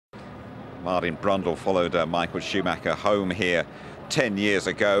Martin Brundle followed Michael Schumacher home here 10 years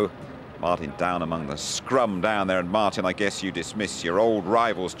ago. Martin down among the scrum down there, and Martin, I guess you dismiss your old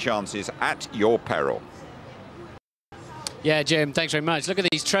rival's chances at your peril. Yeah, Jim, thanks very much. Look at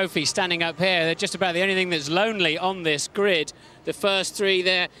these trophies standing up here. They're just about the only thing that's lonely on this grid. The first three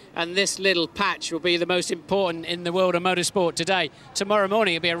there, and this little patch will be the most important in the world of motorsport today. Tomorrow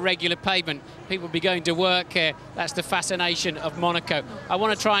morning it'll be a regular pavement. People will be going to work here. That's the fascination of Monaco. I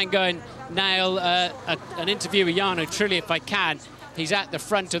want to try and go and nail an interview with Jarno Trulli if I can. He's at the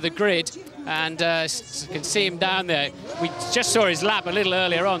front of the grid, and can see him down there. We just saw his lap a little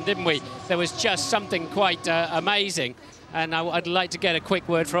earlier on, didn't we? There was just something quite amazing. And I'd like to get a quick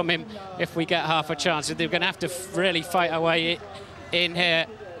word from him if we get half a chance. They're going to have to really fight our way in here.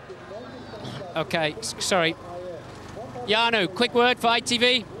 Okay, sorry. Jarno, quick word for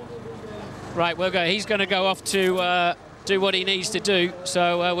ITV? Right, we'll go. He's going to go off to do what he needs to do,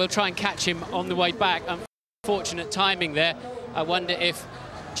 so we'll try and catch him on the way back. Unfortunate timing there. I wonder if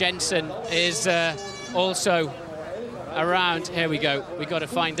Jensen is also around. Here we go. We've got to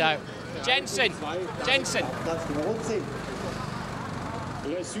find out. Jensen.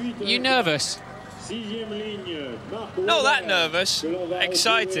 You nervous? Not that nervous.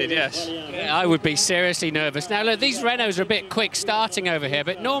 Excited, yes. Yeah, I would be seriously nervous. Now, look, these Renaults are a bit quick starting over here,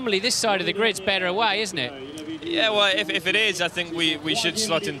 but normally this side of the grid's better away, isn't it? Yeah, well, if it is, I think we should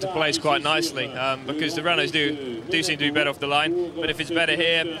slot into place quite nicely, because the Renaults do seem to be better off the line. But if it's better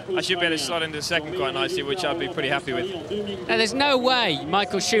here, I should be able to slot into the second quite nicely, which I'd be pretty happy with. Now, there's no way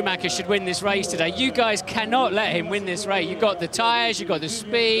Michael Schumacher should win this race today. You guys cannot let him win this race. You've got the tyres, you've got the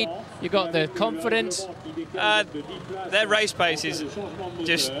speed, you've got the confidence. Their race pace is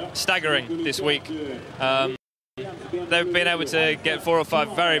just staggering this week. They've been able to get 4 or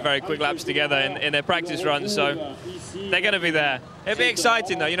 5 very, very quick laps together in their practice runs, so they're going to be there. It'll be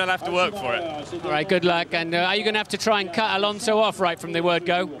exciting, though. You don't have to work for it. All right, good luck. And are you going to have to try and cut Alonso off right from the word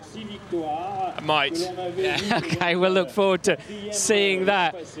go? I might. Yeah, OK, we'll look forward to seeing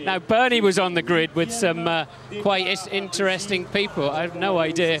that. Now, Bernie was on the grid with some quite interesting people. I have no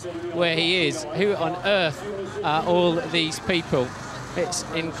idea where he is. Who on earth are all these people? It's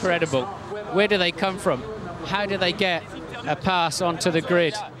incredible. Where do they come from? How do they get a pass onto the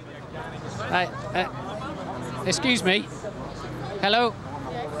grid? Excuse me. Hello.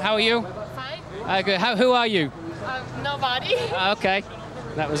 How are you? Fine. Good. Who are you? Nobody. OK.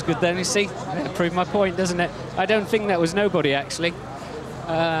 That was good then, you see. That proved my point, doesn't it? I don't think that was nobody, actually.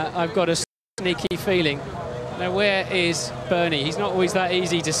 I've got a sneaky feeling. Now, where is Bernie? He's not always that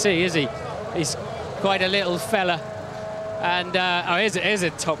easy to see, is he? He's quite a little fella. And, oh, here's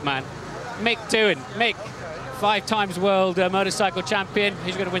a top man. Mick Doohan. Mick, 5 times world motorcycle champion.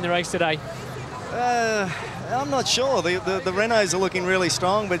 Who's going to win the race today? I'm not sure. The Renaults are looking really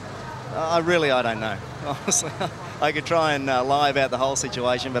strong, but I don't know. Honestly, I could try and lie about the whole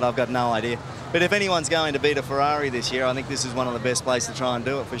situation, but I've got no idea. But if anyone's going to beat a Ferrari this year, I think this is one of the best places to try and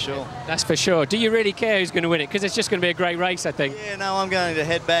do it, for sure. That's for sure. Do you really care who's going to win it? Because it's just going to be a great race, I think. Yeah, no, I'm going to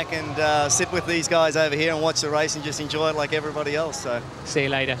head back and sit with these guys over here and watch the race and just enjoy it like everybody else. So see you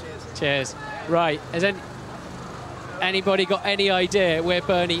later. Cheers. Right. Has anybody got any idea where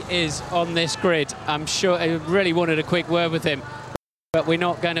Bernie is on this grid? I'm sure I really wanted a quick word with him, but we're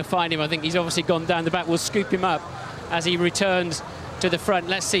not going to find him. I think he's obviously gone down the back. We'll scoop him up as he returns to the front.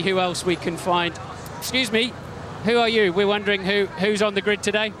 Let's see who else we can find. Excuse me, who are you? We're wondering who's on the grid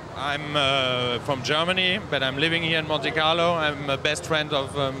today. I'm from Germany, but I'm living here in Monte Carlo. I'm a best friend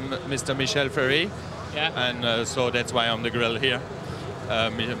of Mr. Michel Ferry, yeah, and so that's why I'm on the grill here.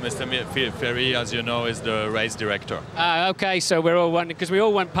 Mr. Ferry, as you know, is the race director. OK, so we're all wondering, because we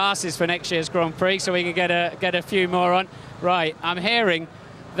all want passes for next year's Grand Prix, so we can get a few more on. Right, I'm hearing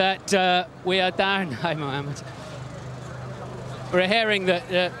that we are down. Hi, Mohammed. We're hearing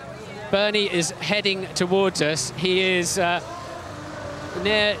that Bernie is heading towards us. He is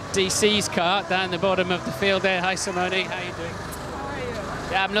near DC's car, down the bottom of the field there. Hi, Simone. How are you doing? How are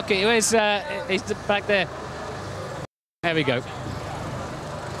you? Yeah, I'm looking. He's back there. There we go.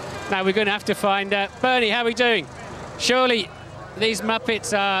 Now we're going to have to find Bernie. How are we doing? Surely these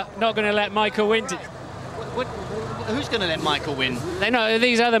Muppets are not going to let Michael win. Who's going to let Michael win? They know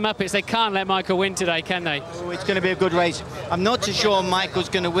these other Muppets. They can't let Michael win today, can they? Oh, it's going to be a good race. I'm not too sure Michael's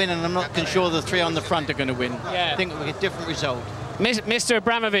going to win, and I'm not too sure the 3 on the front are going to win. Yeah. I think it'll be a different result. Mr.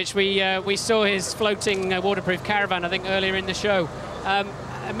 Abramovich, we saw his floating waterproof caravan, I think, earlier in the show.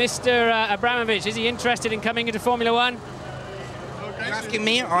 Mr. Abramovich, is he interested in coming into Formula One? You're asking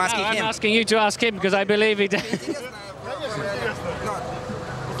me or asking him? I'm asking you to ask him, because I believe he does.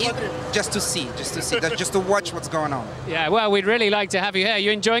 Just to see, just to watch what's going on. Yeah, well, we'd really like to have you here. Are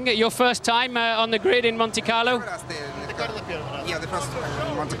you enjoying it? Your first time on the grid in Monte Carlo? Yeah, the first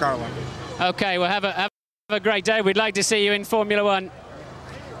Monte Carlo. Okay, well, have a great day. We'd like to see you in Formula One.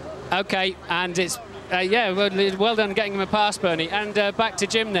 Okay, and it's, yeah, well done getting him a pass, Bernie. And back to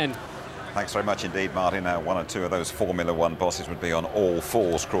Jim then. Thanks very much indeed, Martin. One or two of those Formula One bosses would be on all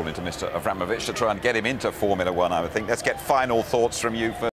fours crawling to Mr. Avramovich to try and get him into Formula One, I would think. Let's get final thoughts from you first.